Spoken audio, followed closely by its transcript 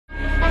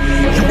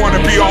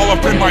all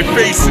up in my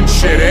face and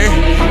shit, eh?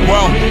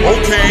 Well,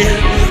 okay,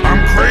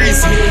 I'm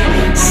crazy.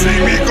 See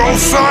me go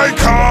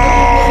psycho.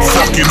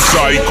 Fucking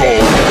psycho.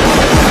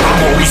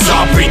 I'm always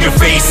up in your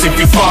face if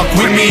you fuck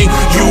with me.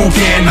 You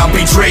cannot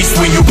be traced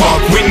when you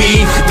fuck with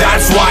me.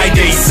 That's why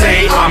they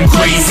say I'm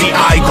crazy,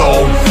 I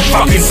go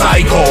fucking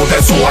psycho,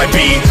 that's who I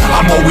be.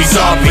 I'm always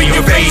up in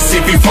your face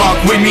if you fuck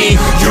with me.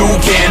 You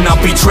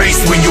cannot be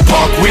traced when you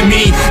fuck with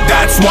me.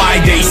 That's why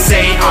they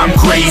say I'm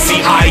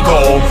crazy, I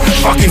go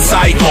fucking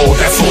psycho,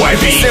 that's who I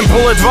be.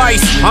 Simple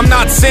advice, I'm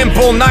not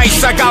simple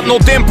nice. I got no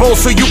dimple,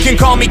 so you can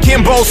call me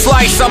Kimbo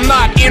Slice. I'm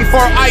not in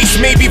for ice,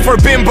 maybe for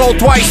bimbo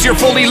twice. You're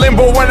fully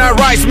limbo when I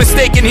rise,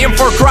 mistaking him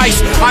for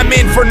Christ. I'm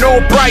in for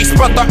no price,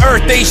 but the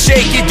earth they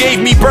shake. You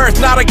gave me birth,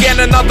 not again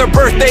another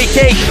birthday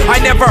cake. I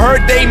never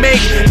heard they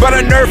make, but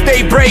a nerve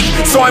they break.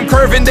 So I'm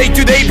curving day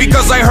to day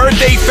because I heard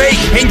they fake.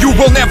 And you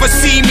will never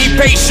see me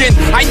patient.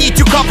 I need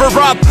to cover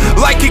up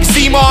like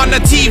eczema on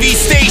a TV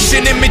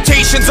station.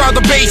 Imitations are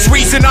the base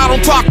reason I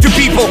don't talk to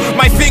people.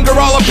 My finger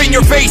all up in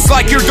your face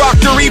like you're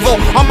Dr. Evil.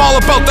 I'm all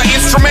about the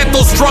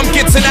instrumentals, drum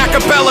kits and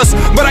acapellas,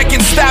 but I can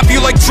stab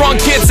you like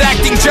drunk kids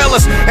acting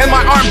jealous. And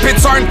my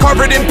armpits aren't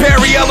covered in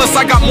Perry Ellis.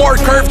 I got more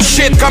curved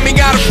shit coming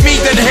out of me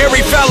than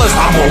hairy fellas.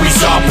 I'm always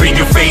up in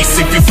your face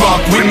if you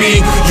fuck with me.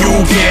 You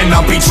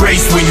cannot be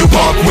traced when you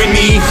fuck with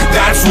me.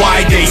 That's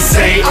why they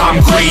say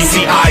I'm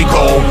crazy, I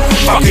go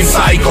fucking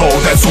psycho,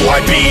 that's who I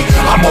be.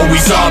 I'm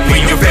always up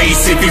in your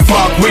face if you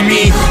fuck with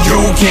me.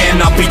 You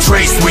cannot be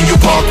traced when you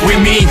fuck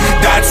with me.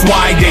 That's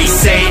why they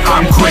say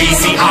I'm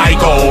crazy, I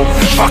go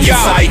fucking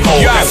psycho,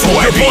 that's who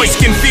I be. Your boys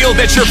can feel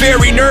that you're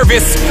very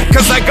nervous,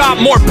 cause I got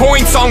more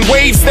points on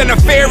waves than a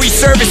ferry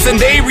service. And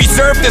they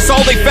reserved this,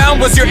 all they found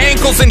was your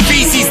ankles and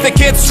feces. The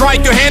kids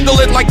tried to handle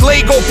it like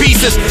Lego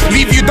pieces,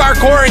 leave you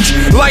dark orange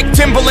like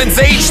Timbaland's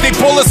age. They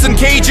pull us in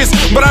cages,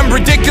 but I'm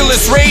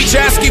ridiculous rage,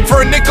 asking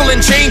for a nickel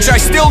and change. I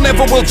still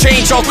never will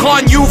change, I'll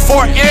con you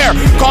for air.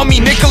 Call me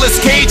Nicolas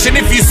Cage, and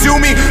if you sue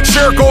me,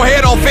 sure, go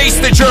ahead, I'll face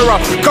the juror.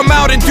 Come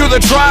out into the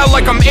trial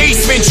like I'm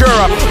Ace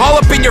Ventura. All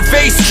up in your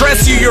face,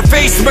 stress you, your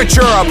face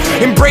mature up.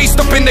 Embraced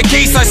up in the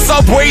case, I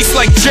subwaist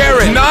like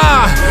Jared.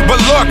 Nah, but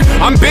look,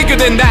 I'm bigger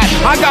than that.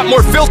 I got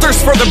more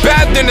filters for the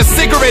bad than a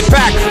cigarette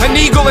pack. An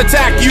eagle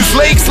attack, use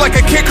legs like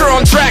a kicker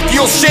on track.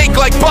 You'll shake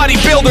like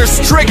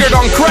bodybuilders triggered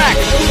on crack.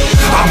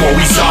 I'm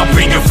always up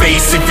in your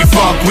face if you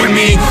fuck with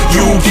me.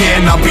 You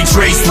cannot be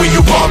traced when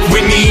you fuck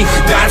with me.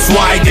 That's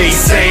why they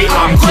say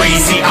I'm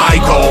crazy,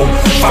 I go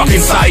fucking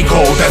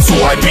psycho, that's who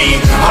I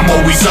be. I'm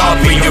always up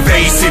in your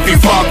face if you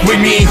fuck with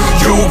me.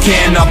 You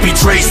cannot be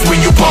traced when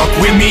you fuck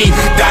with me.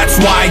 That's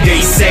why they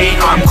say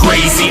I'm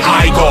crazy,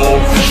 I go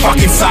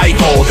fucking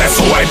psycho, that's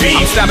who I be.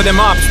 I'm stabbing them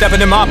up, stepping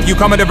them up. You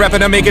coming to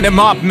repping, I'm making them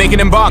up, making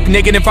them buck,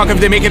 naked and fuck if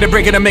they making it,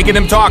 breaking them, making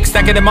them talk,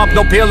 stacking them up,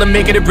 no pill and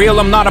making it real.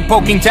 I'm not a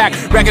poking tack,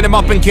 wrecking them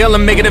up and kill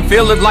them, making it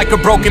feel it like a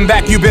broken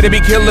back. You better be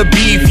killer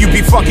beef. You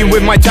be fucking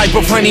with my type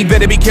of honey,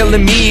 better be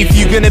killing me if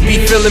you gonna be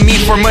feeling me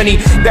for money.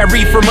 That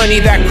reef for money,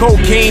 that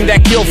cocaine,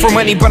 that kill for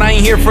money, but I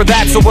ain't here for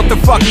that. So what the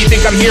fuck you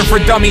think I'm here for,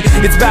 dummy?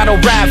 It's battle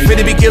rap,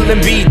 finna be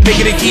killing beat,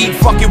 making it heat,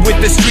 fucking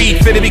with the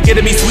street, finna be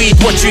kidding me sweet,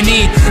 what you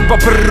need.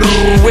 But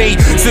wait,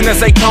 soon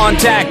as I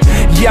contact,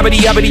 yabbity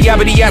yabbity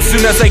yabbity, as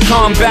soon as I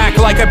come back,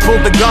 like I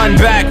pulled the gun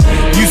back.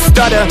 You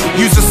stutter,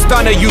 use a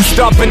stunner, you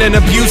stuffing an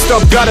abused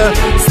up gutter.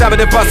 Stabbing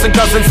and bustin',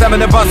 cousin,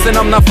 stabbing and bustin',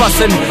 I'm not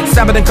fussing.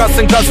 Stabbing and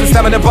cussing, cousin,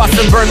 stabbing and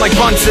bustin', burn like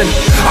Bunsen.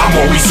 I'm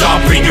always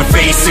up in your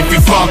face if you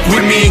fuck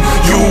with me.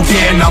 You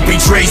cannot be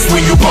traced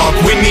when you fuck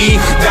with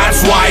me.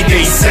 That's why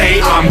they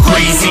say I'm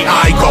crazy,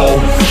 I go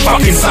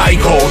fucking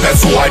psycho,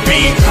 that's who I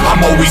be.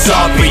 I'm always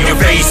up in your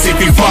face if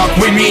you fuck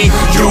with me.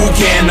 You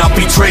cannot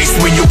be traced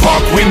when you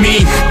fuck with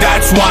me.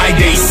 That's why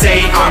they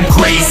say I'm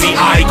crazy,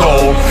 I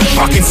go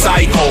fucking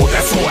psycho,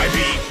 that's who I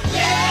be.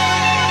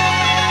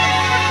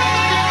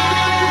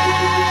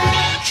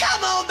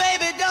 Come on,